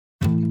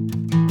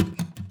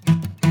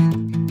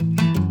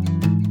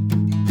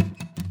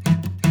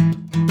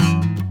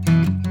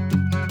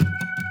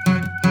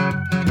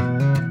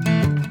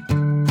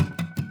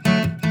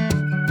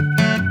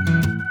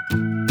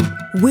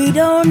We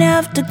don't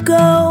have to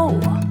go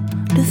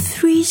to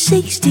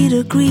 360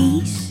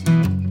 degrees.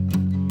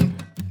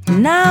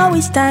 Now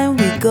it's time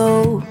we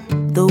go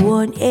the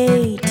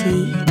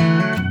 180.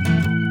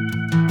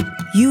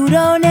 You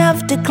don't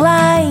have to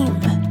climb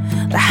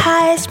the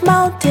highest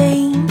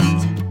mountains,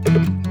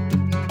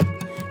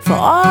 for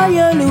all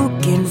you're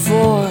looking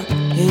for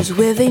is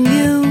within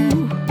you.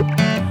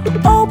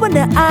 Open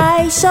the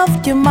eyes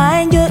of your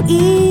mind, your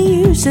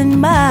ears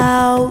and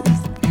mouth,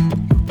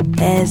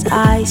 as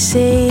I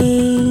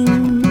sing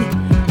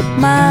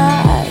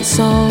my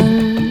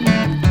song.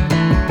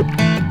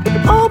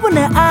 Open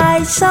the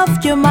eyes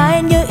of your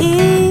mind, your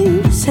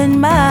ears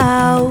and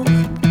mouth,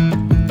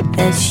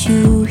 as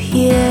you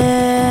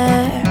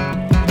hear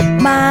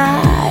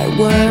my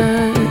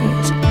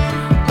words.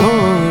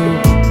 Oh,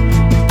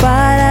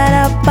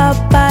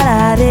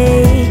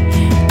 ba-da-da-ba-ba-da-dee,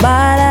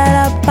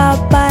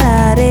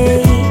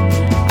 ba-da-da-ba-ba-da-dee.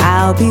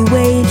 I'll be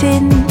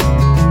waiting,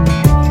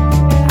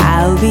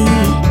 I'll be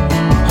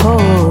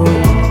home.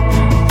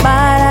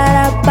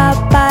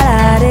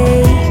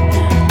 Ba-da-da-ba-ba-da-dee,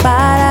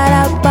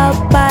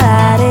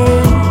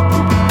 ba-da-da-ba-ba-da-dee.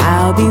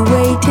 I'll be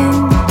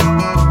waiting,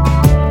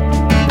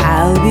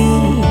 I'll be.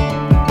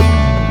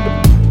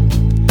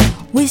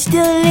 We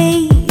still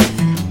live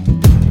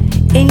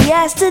in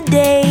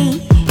yesterday,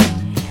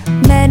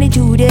 many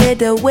today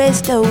the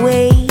waste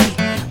away,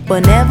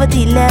 but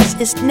nevertheless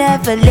it's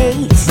never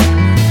late.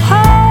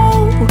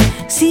 Oh,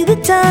 see the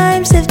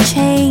times have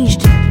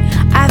changed.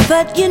 I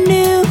thought you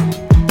knew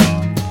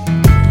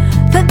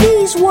that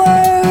these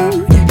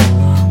words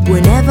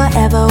will never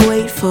ever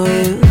wait for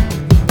you.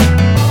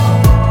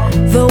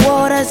 The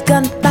world has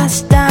gone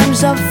past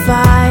times of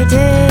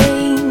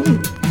fighting,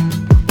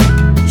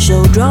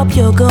 so drop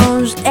your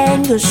guns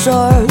and your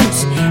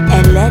swords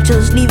and let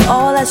us live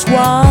all as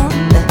one.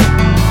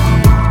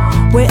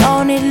 We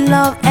all need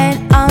love and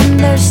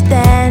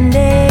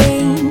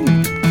understanding,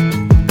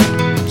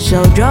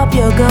 so drop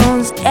your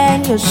guns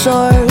and your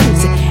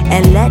swords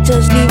and let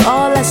us live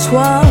all as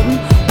one.